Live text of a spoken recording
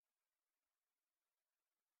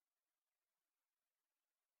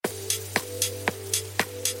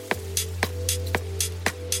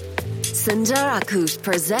Sinjarakush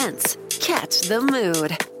presents Catch the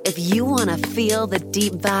Mood. If you want to feel the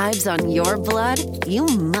deep vibes on your blood, you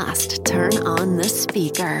must turn on the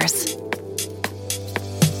speakers.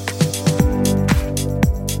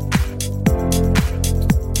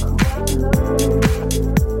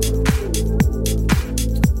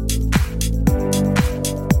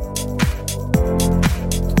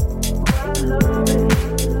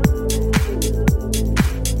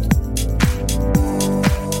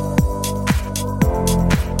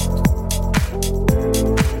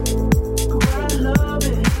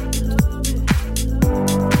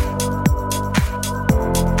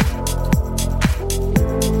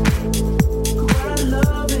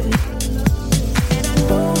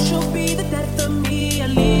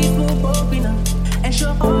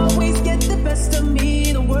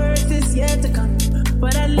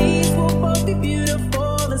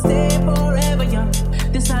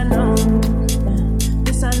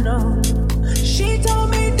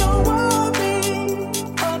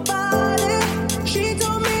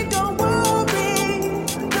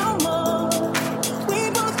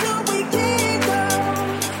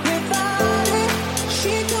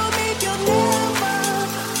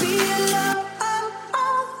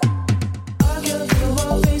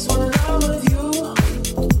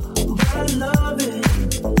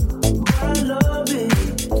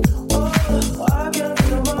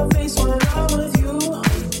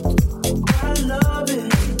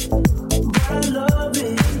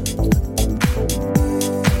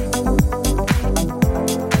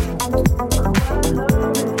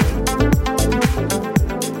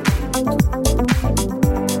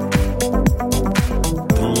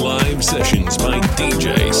 Sessions by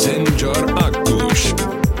DJ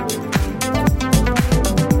Sinjarakush.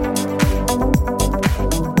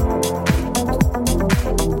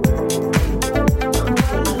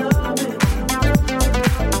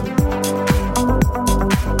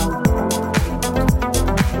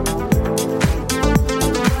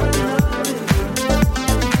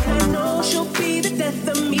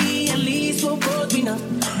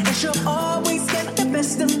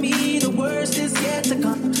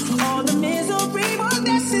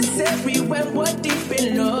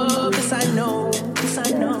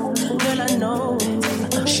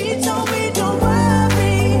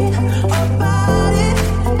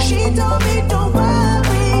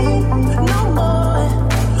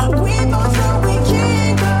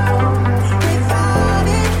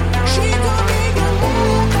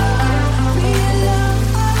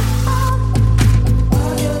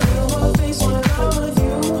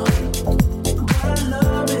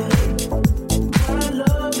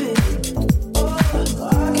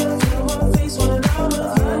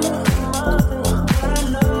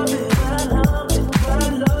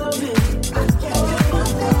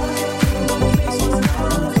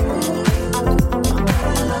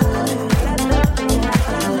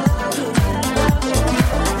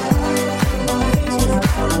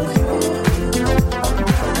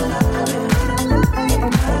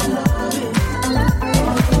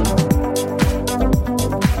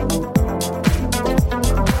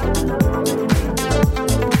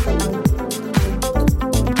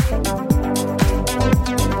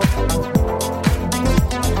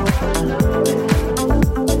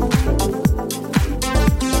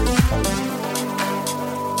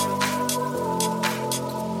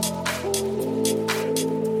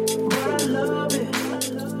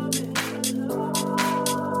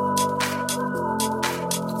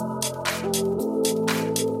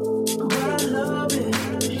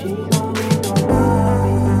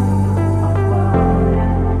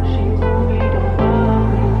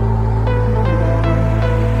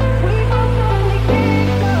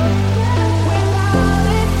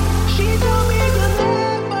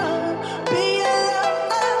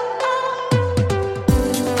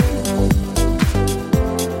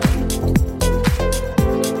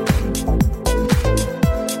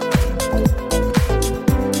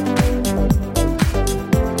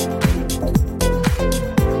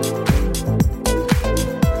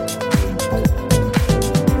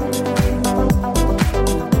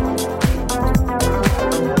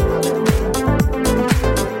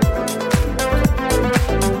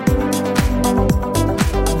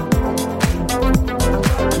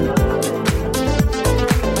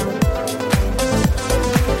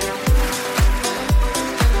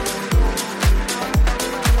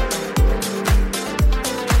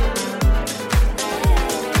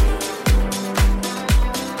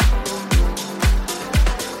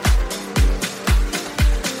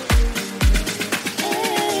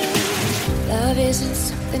 isn't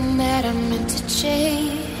something that I meant to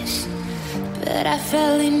chase, but I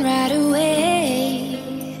fell in right away.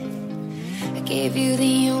 gave you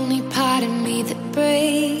the only part of me that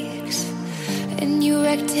breaks, and you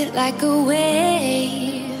wrecked it like a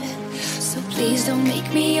wave. So please don't make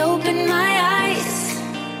me open my eyes.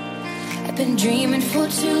 I've been dreaming for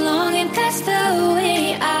too long, and that's the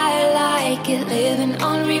way I like it. Living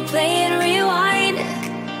on replay and rewind.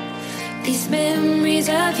 These memories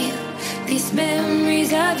of you, these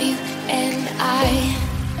memories of you, and I.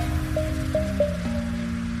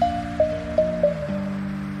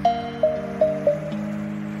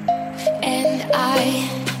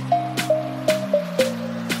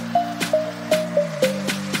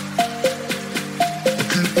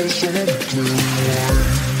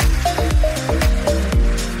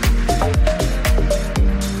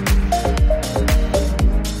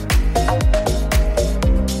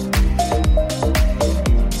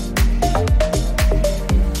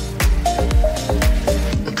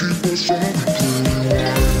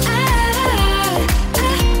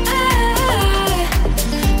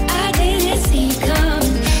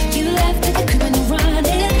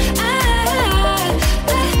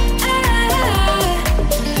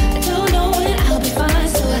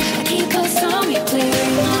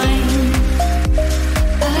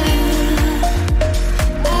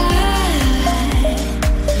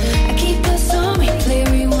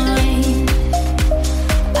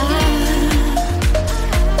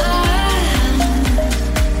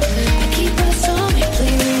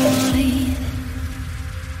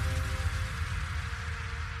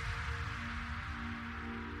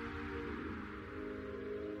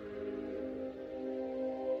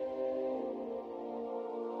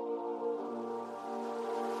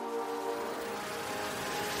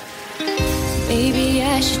 Maybe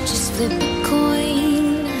I should just flip a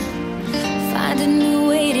coin, find a new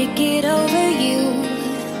way to get over you.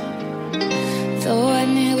 Though I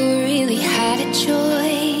never really had a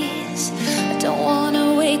choice, I don't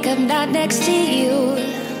wanna wake up not next to you.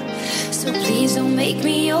 So please don't make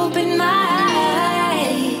me open my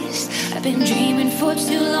eyes. I've been dreaming for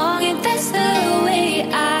too long, and that's the way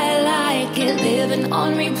I like it. Living on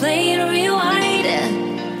replay and rewind.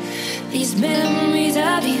 These memories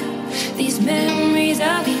of you, these memories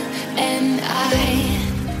of you, and I.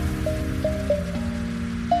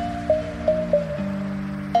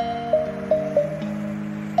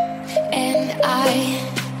 And I.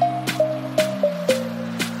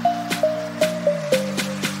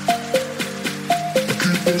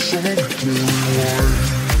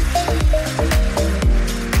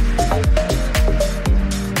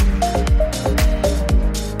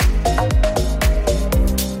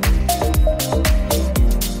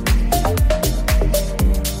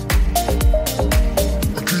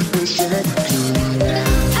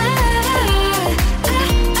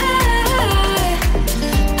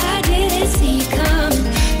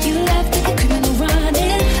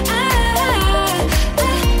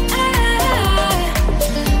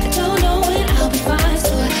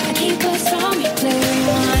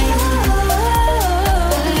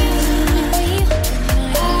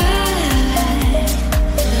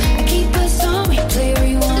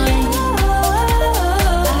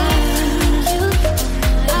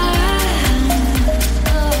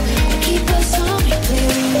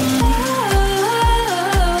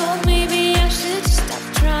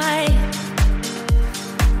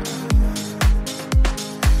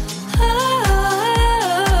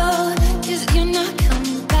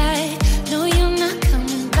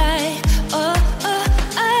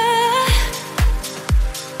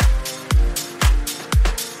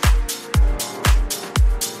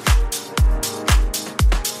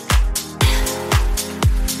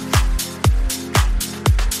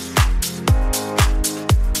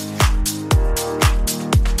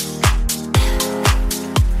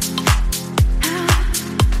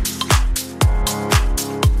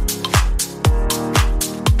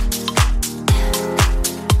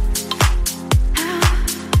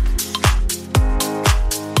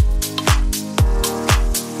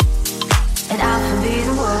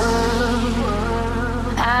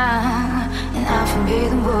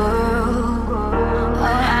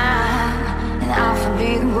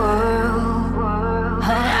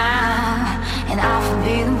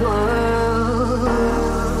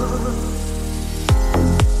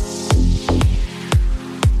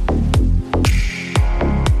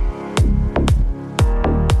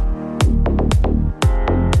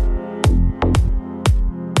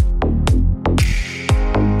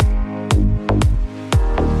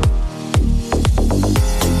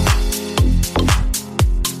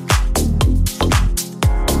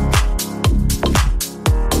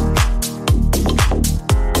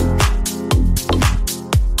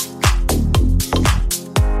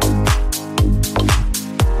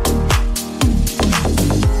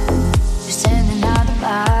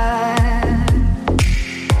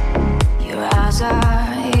 thoughts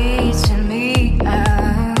are eating me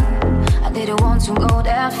out. I didn't want to go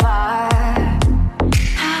that far,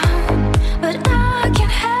 but I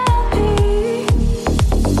can't help it.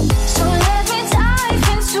 So let me dive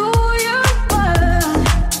into your world.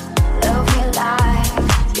 Love me like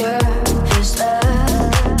your first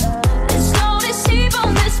love. There's no deceit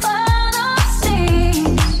on this fantasy.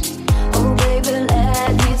 Oh baby, let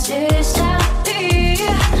me taste that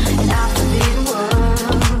beer. And I forbidden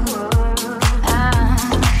world,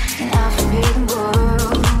 and I forbidden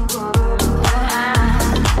world,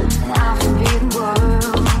 and I forbidden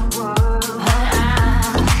world,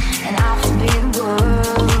 and I forbidden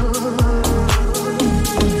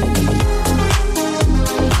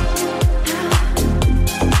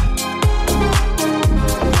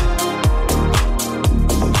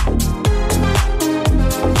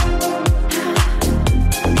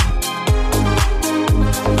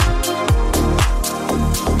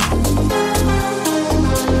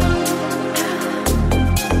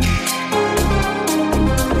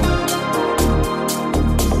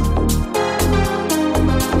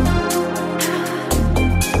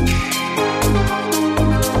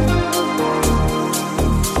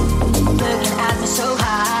looking at me so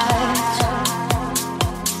high.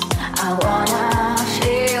 I wanna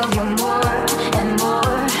feel you more and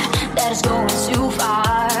more. That is going too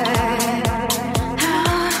far.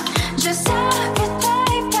 Just take it,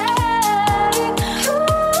 baby.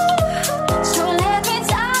 So let me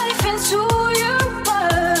dive into your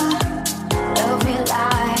world. Love me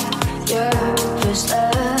like your first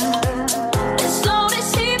love. There's no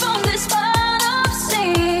deceit on this fantasy.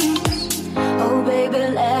 Oh baby,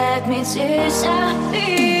 let me taste that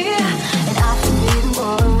beer. And I forbidden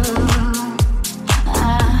world,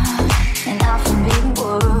 and I forbidden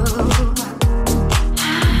world,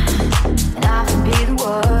 and I forbidden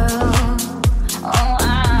world, oh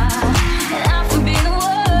and I forbidden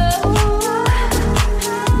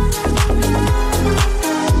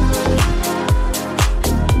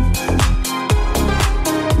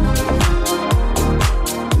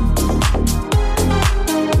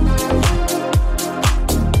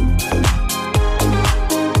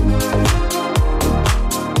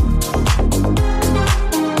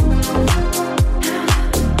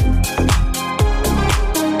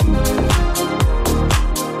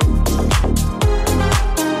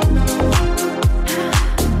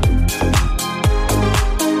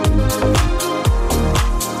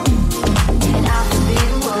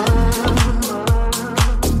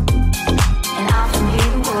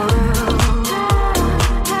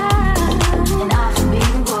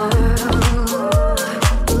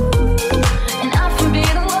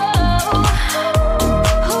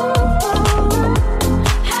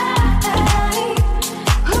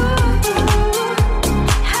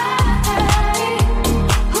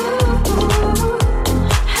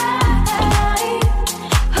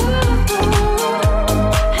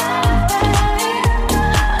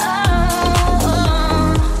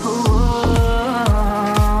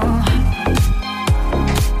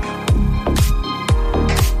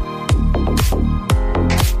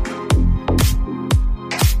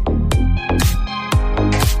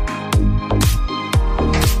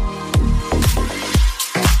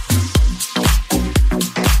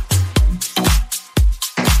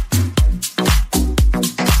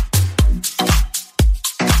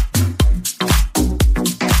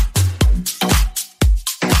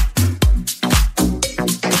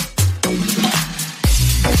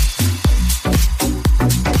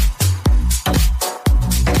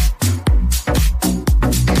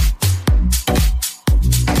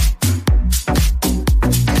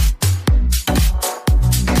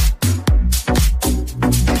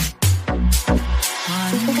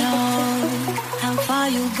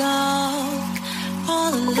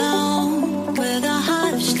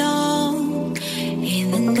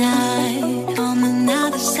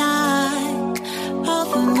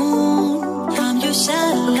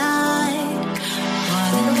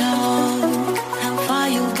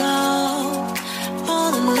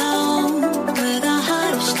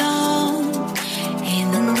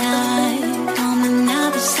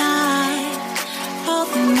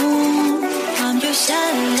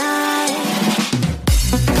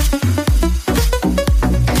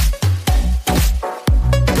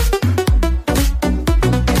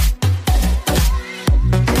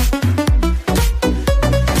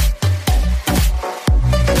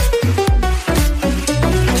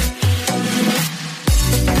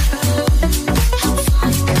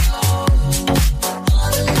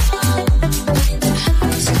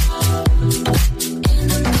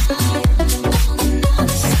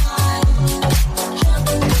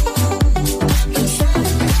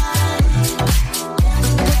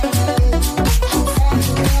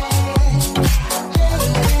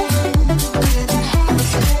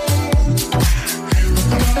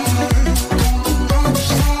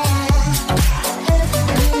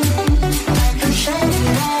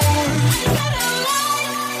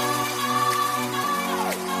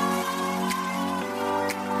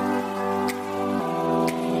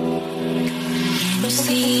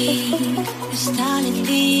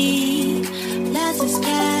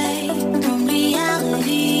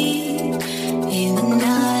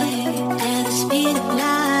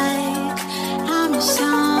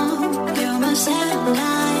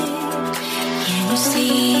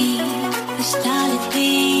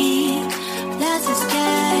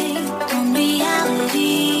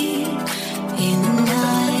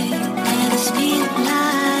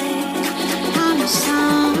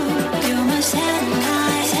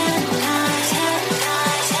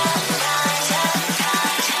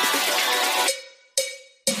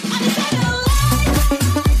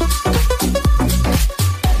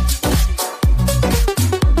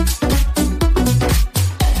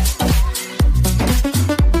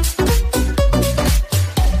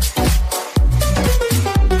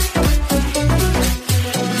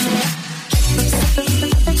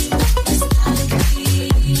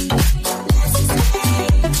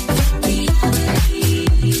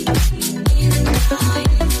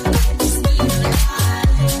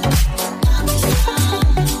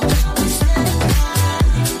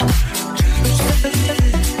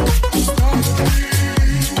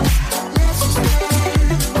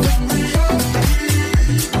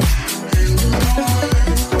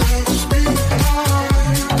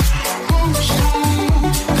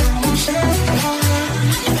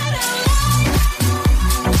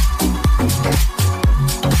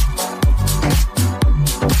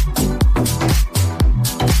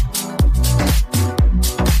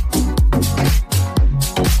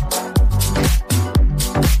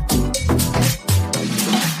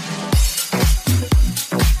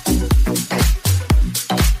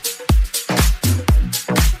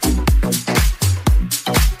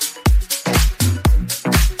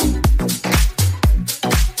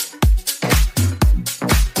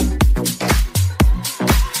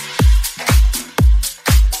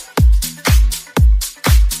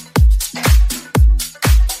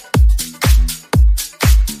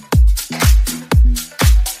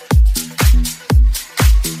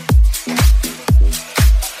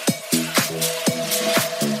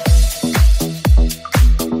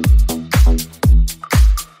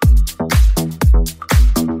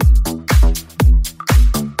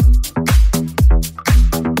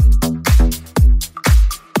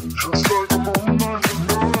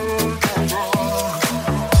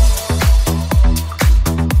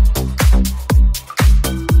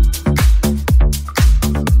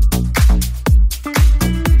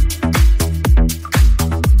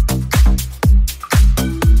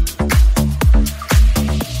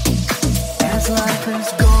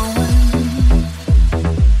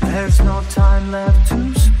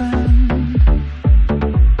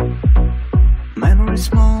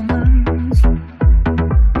these moments,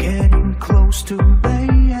 getting close to the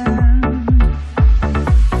end.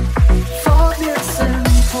 For this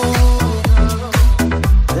simple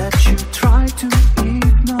that you try to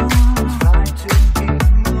ignore,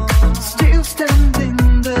 still standing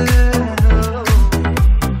there,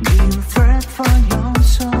 new threat for your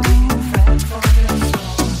soul.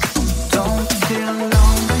 Don't feel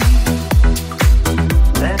lonely,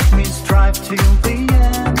 let me strive till the end.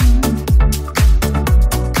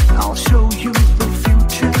 I'll show you the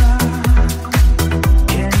future.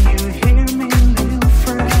 Can you hear me, little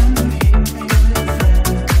friend?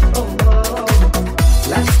 Oh,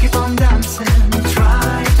 let's keep on dancing,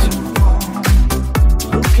 try to warm.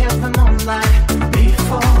 Look at the moonlight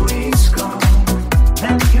before it's gone,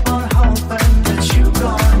 and keep on hoping that you're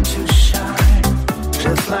going to shine,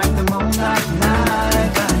 just like the moonlight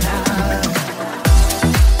night by night.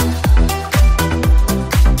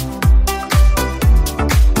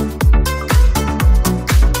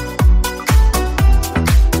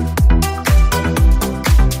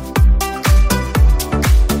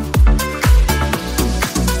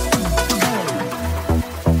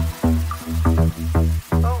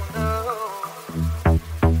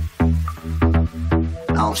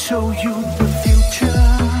 I'll show you the future.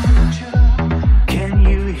 Can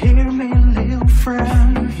you hear me, little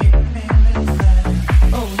friend?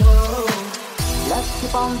 Oh, let's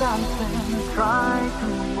keep on dancing, try to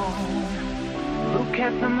warm. Look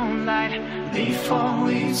at the moonlight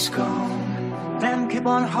before it's gone, and keep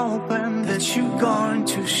on hoping that you're going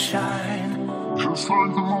to shine, just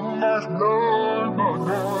like the moonlight night.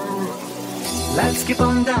 Let's keep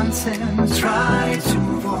on dancing, try to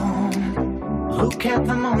warm. Look at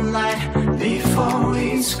the moonlight before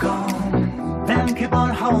it's gone, and keep on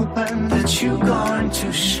hoping that you're going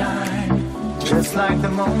to shine, just like the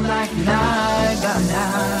moonlight night by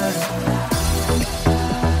night.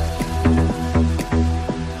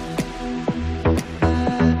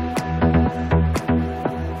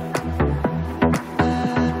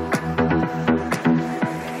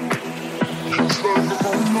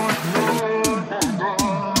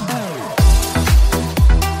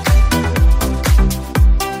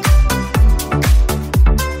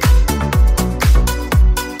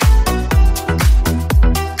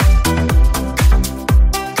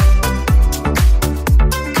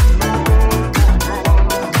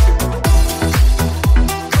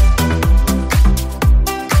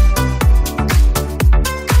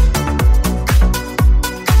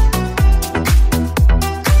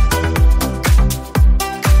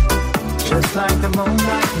 Just like the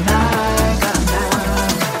moonlight night by night.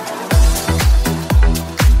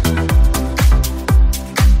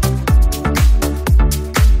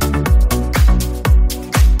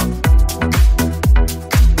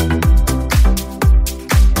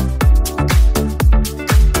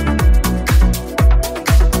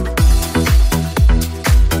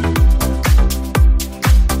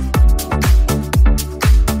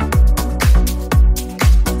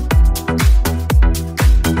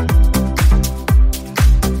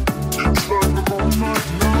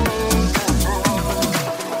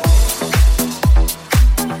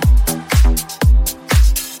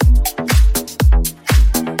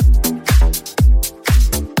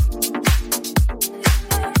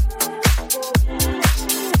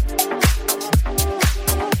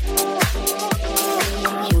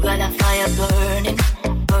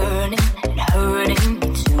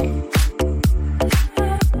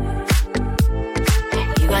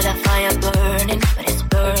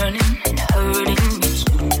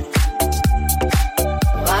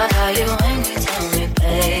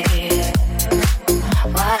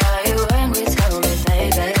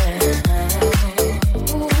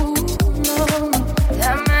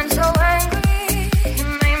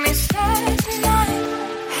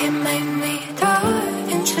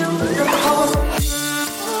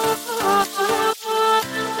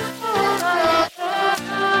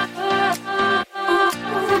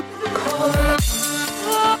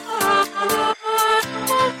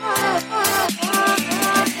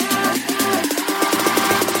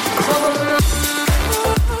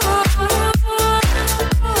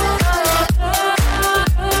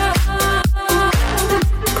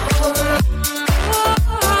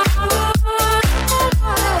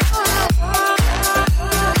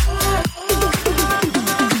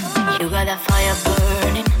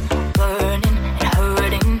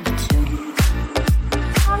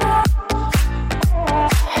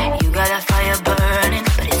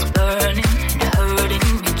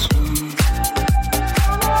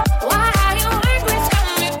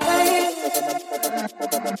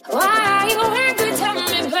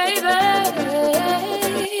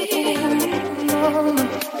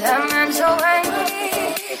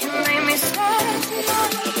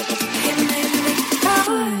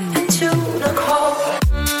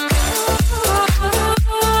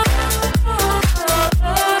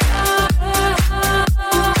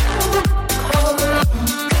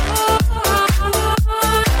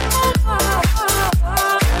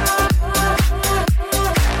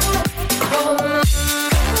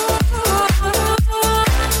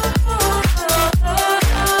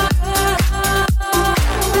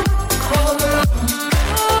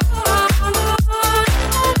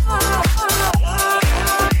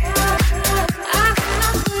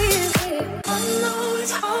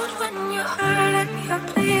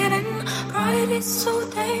 that it's so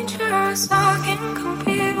dangerous. I can't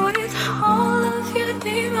compete with all of your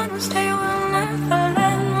demons. They will never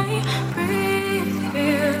let me breathe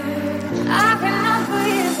here. I cannot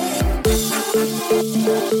breathe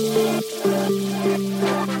here.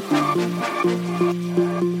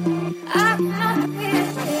 I cannot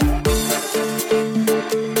breathe here.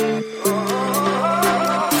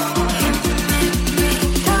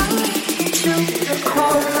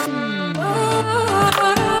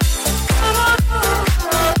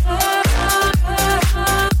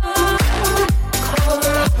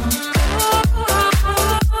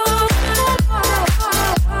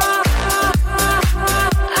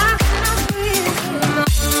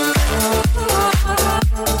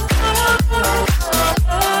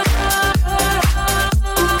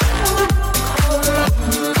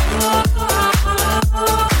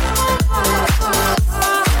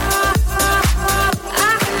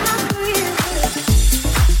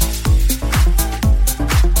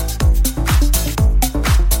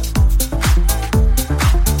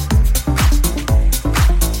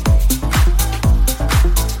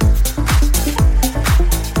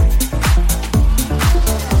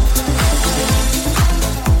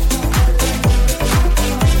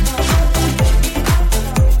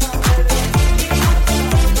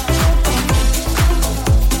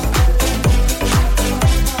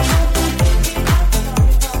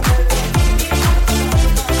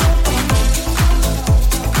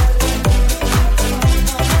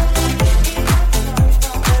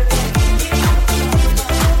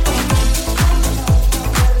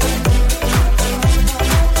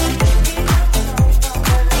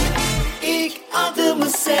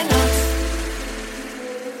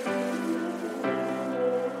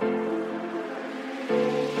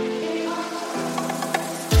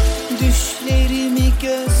 Düşlerimi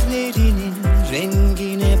gözlerinin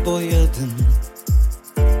rengine boyadın.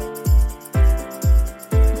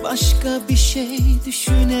 Başka bir şey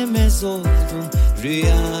düşünemez oldum,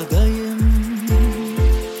 rüyadayım.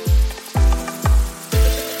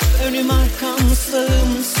 Önüm arkam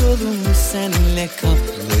sağım solum senle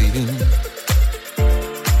kaplıyım.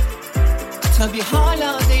 Tabii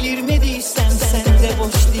hala delirmediysen sen de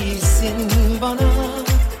boş değilsin bana.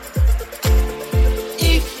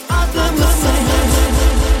 İlk adımı sen.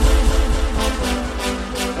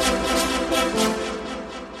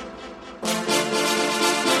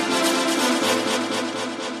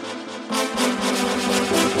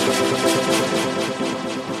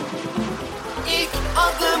 İlk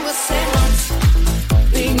adımı sen at.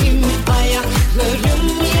 Benim ayaklarım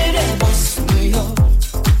yere basmıyor.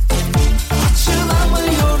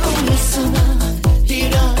 Açılamıyorum sana.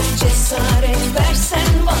 Biraz cesaret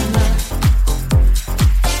versen bana.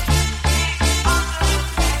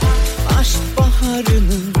 Aşk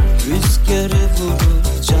baharının rüzgarı vurur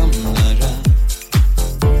camlara.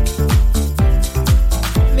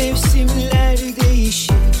 Mevsimler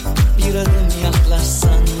değişir, bir adım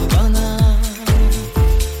yaklaşsan bana.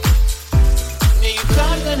 Ne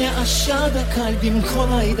yukarıda ne aşağıda, kalbim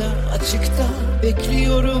kolayda, açıkta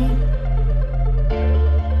bekliyorum.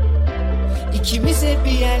 İkimize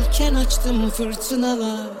bir yelken açtım,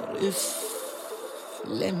 fırtınalar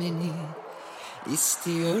üflemeni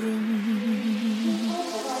istiyorum.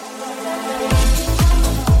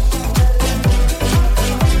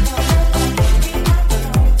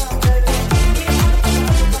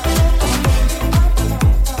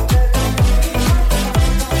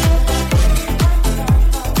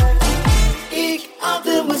 İlk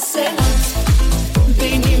adımı sen at.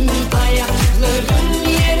 Benim ayaklarım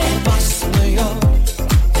yere basmıyor.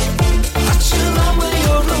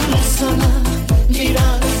 Açılamıyorum sana.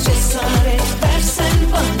 Biraz cesaret versen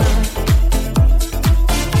bana.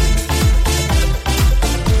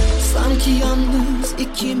 Sanki yalnız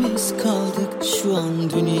ikimiz kaldık şu an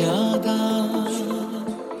dünyada.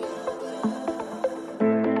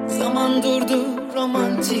 Zaman durdu,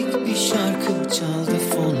 romantik bir şarkı çaldı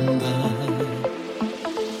fonda.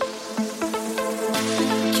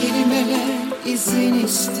 Kelimeler izin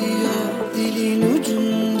istiyor dilin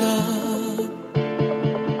ucunda.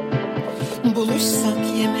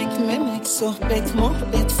 Buluşsak yemek memek, sohbet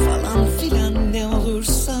muhabbet falan filan ne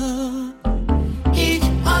olursa. İlk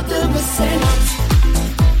adımı sen at.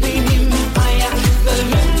 Benim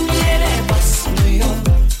ayaklarım yere basmıyor.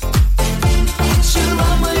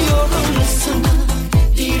 Açılamıyorum sana.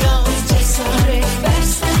 Biraz cesaret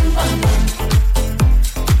versen bana.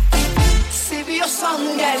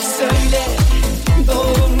 Seviyorsan gel söyle.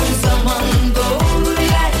 Doğru zaman doğru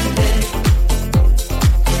yerde.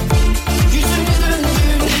 Yüzünü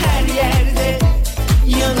döndüğün her yerde.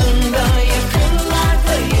 Yanında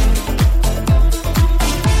yakınlardayım.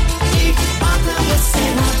 İlk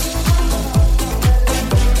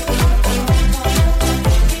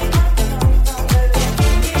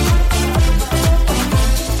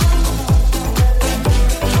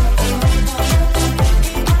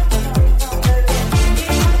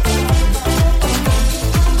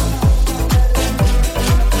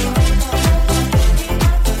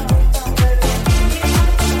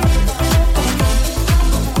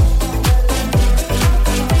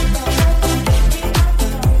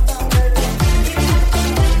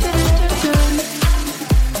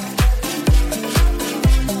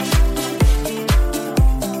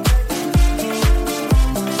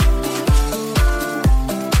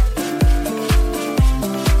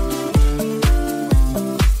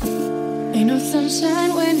Ain't no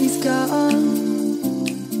sunshine when he's gone.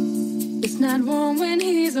 It's not warm when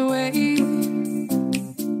he's away.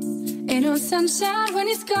 Ain't no sunshine when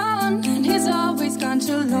he's gone, and he's always gone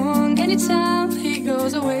too long. Anytime he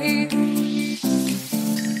goes away,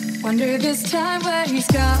 wonder this time where he's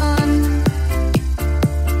gone.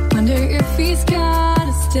 Wonder if he's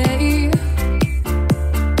gonna stay.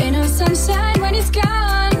 Ain't no sunshine when he's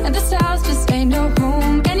gone, and this house just ain't no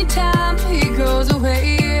home. Anytime he goes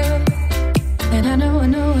away, and I know, I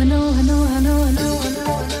know, I know, I know, I know, I know, I know, I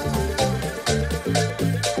know.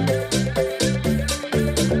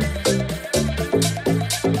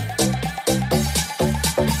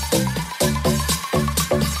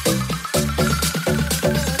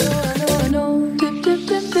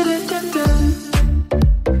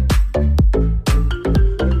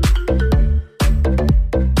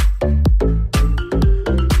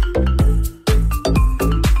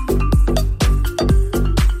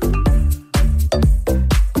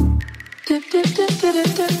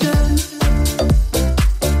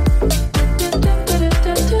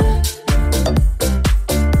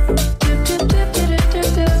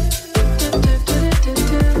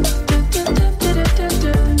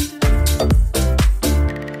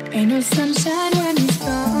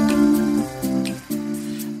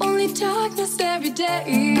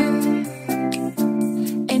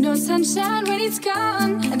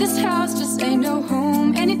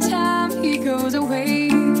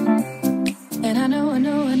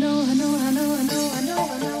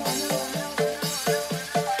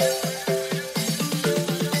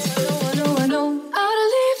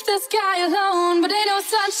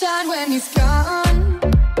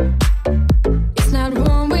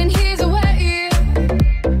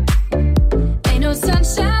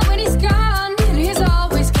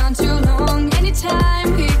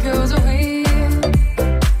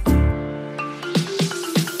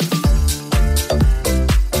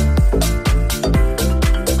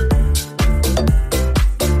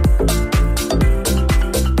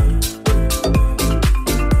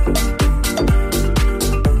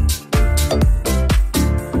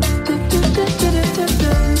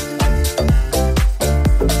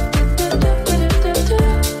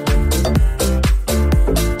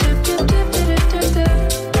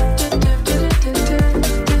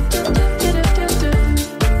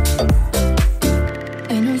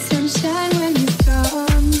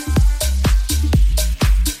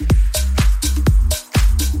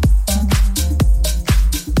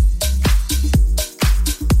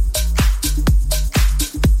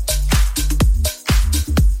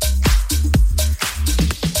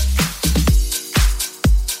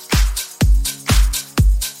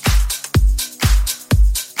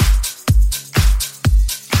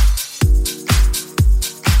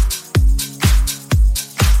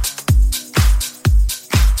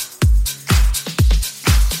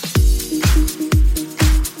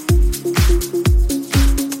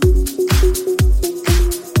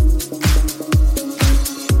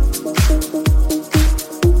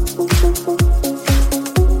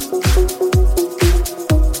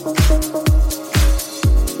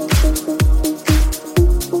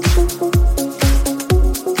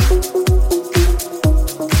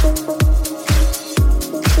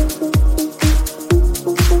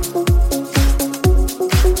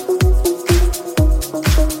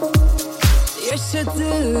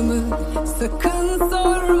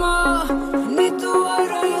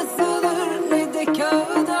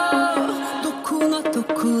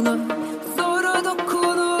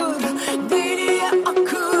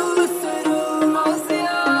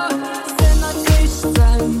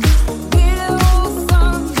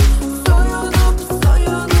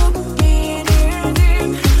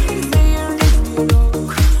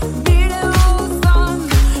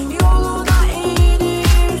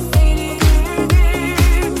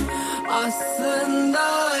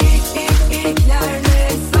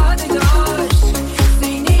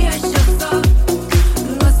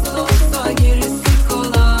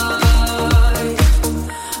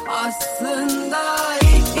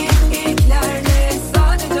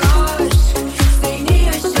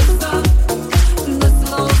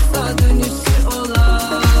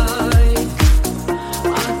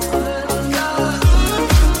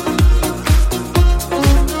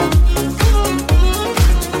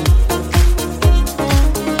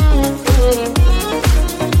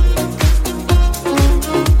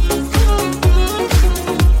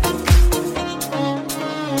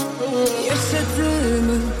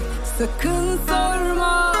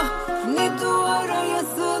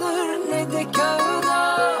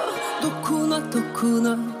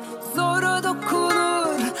 dokuna, zora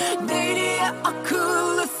dokunur. Deliye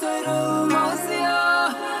akıllı sarılmaz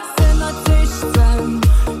ya. Sen ateş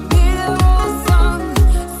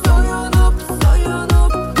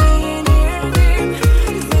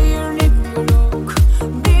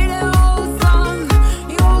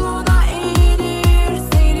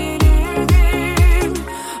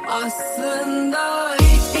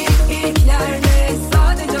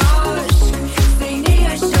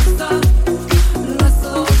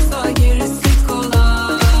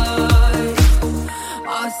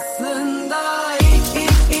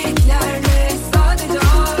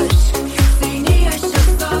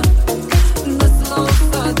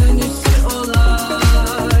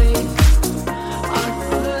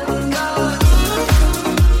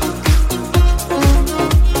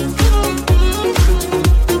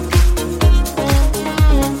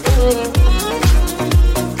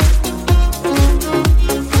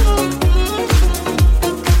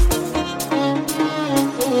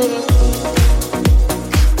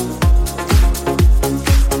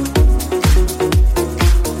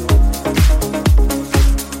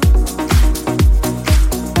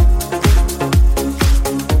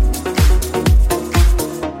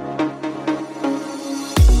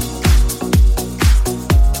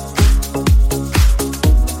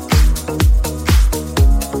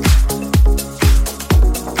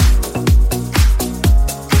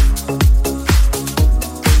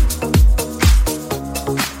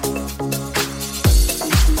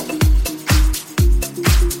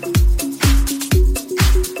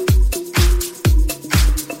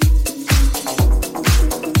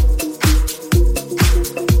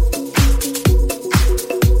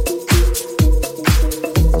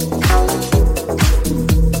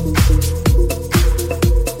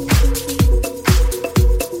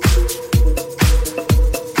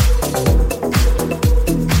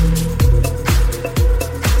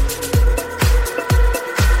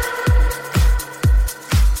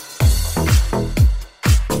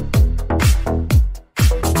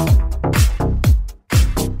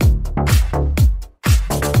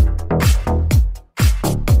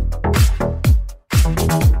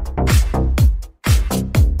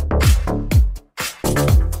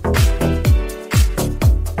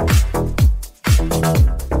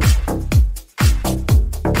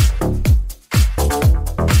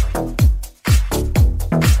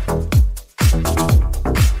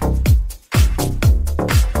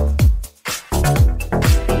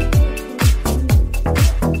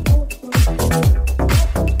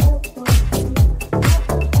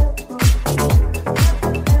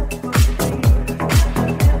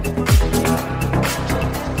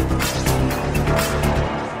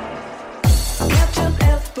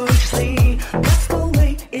effortlessly. That's the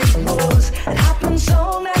way it was. It happened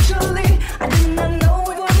so naturally. I did not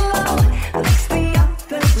know it was love. The next thing I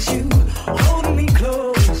felt was you holding me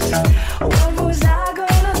close. What was I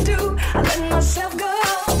gonna do? I let myself go.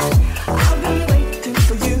 I've been waiting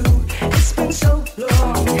for you. It's been so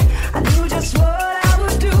long. I knew just what I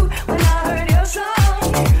would do when I heard your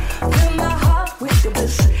song. Fill my heart with your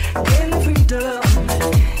bliss, gave me freedom.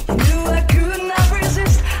 You knew I could not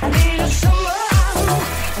resist. I needed someone,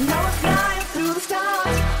 and now we're flying through the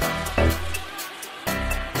stars.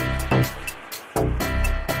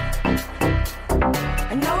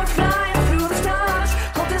 And now we're flying through the stars.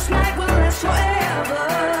 Hope this night will last forever.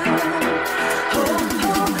 Oh,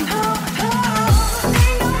 oh, oh, oh.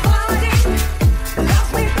 Ain't nobody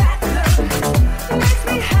loves me better. Makes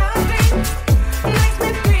me happy, makes me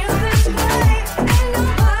feel this way. Ain't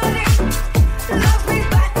nobody loves me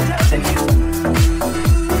better than you.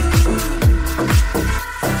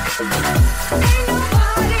 Ain't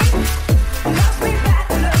nobody loves me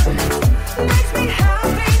better. Makes me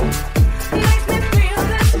happy, makes me feel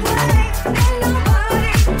this way. Ain't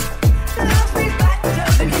nobody loves me better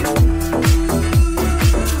than you.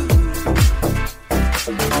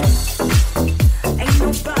 Ain't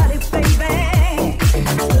nobody, baby,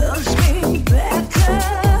 loves me better.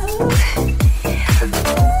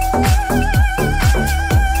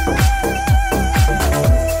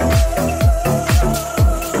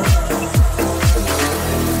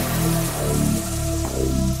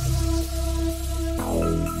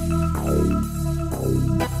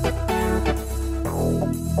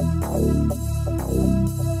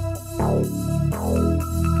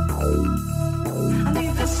 I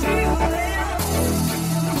need to see you there.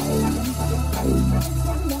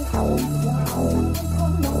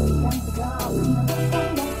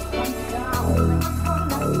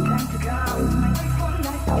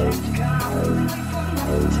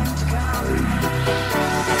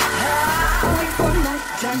 Wait for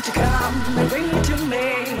nighttime to come and bring you to me.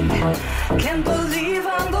 Can't believe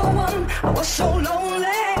I'm the one. I was so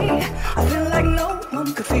lonely. I feel like no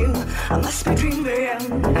one could feel. I must be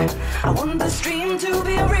dreaming. I want this dream to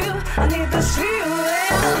be real. I need this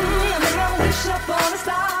feeling. I make my wish upon a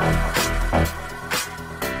star.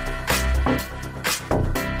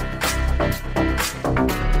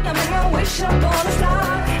 I make my wish upon a star,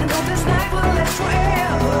 and hope this night will last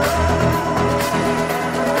forever.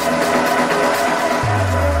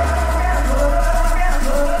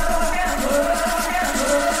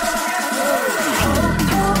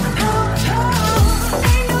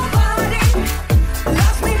 Ain't nobody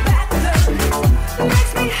loves me better.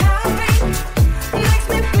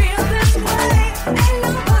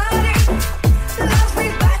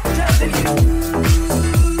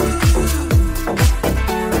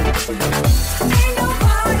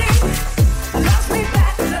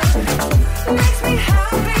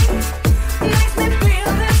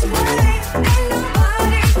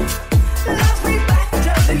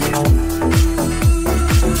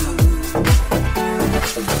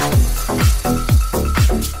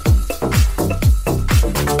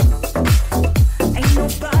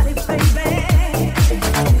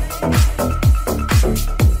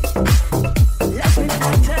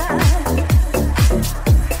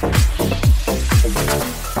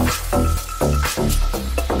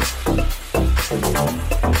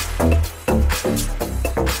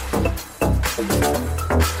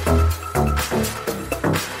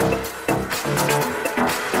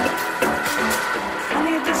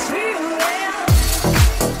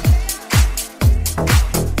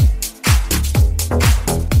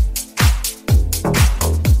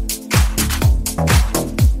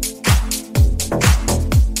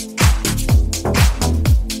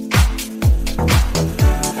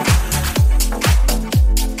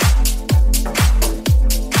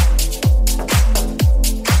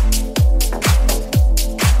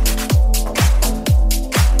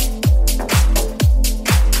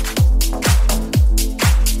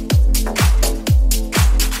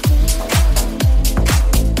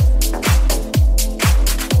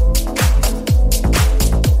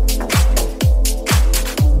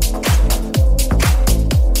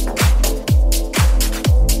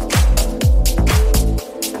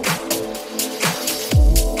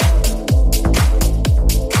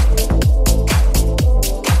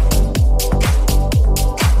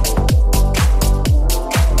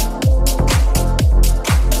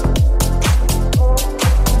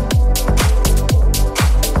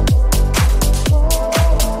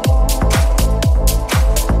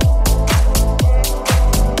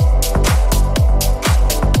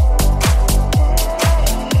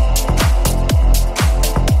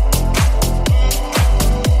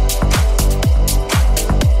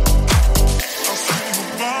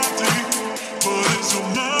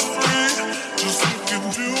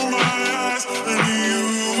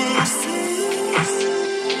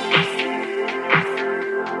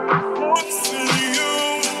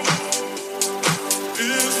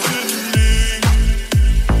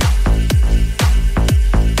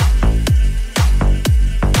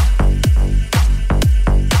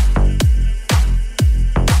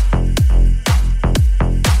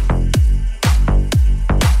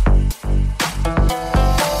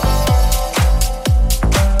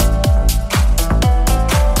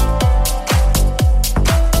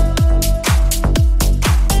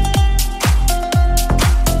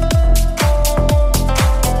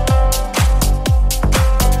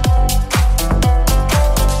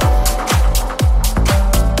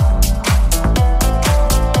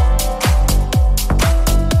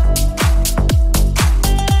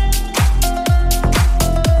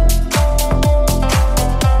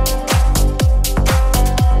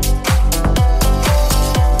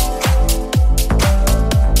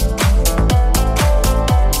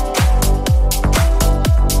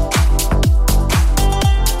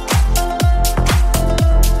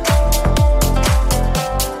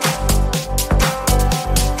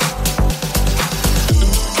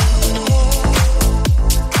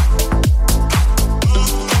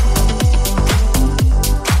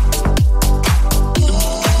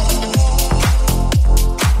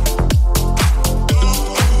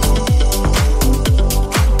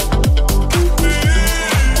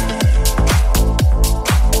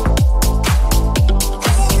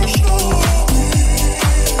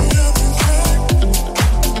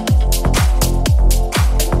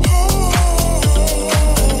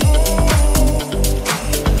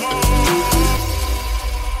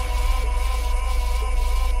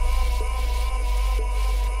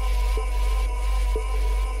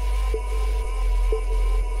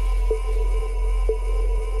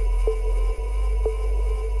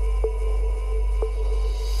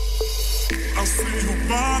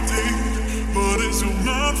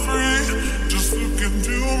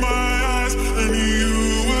 mind.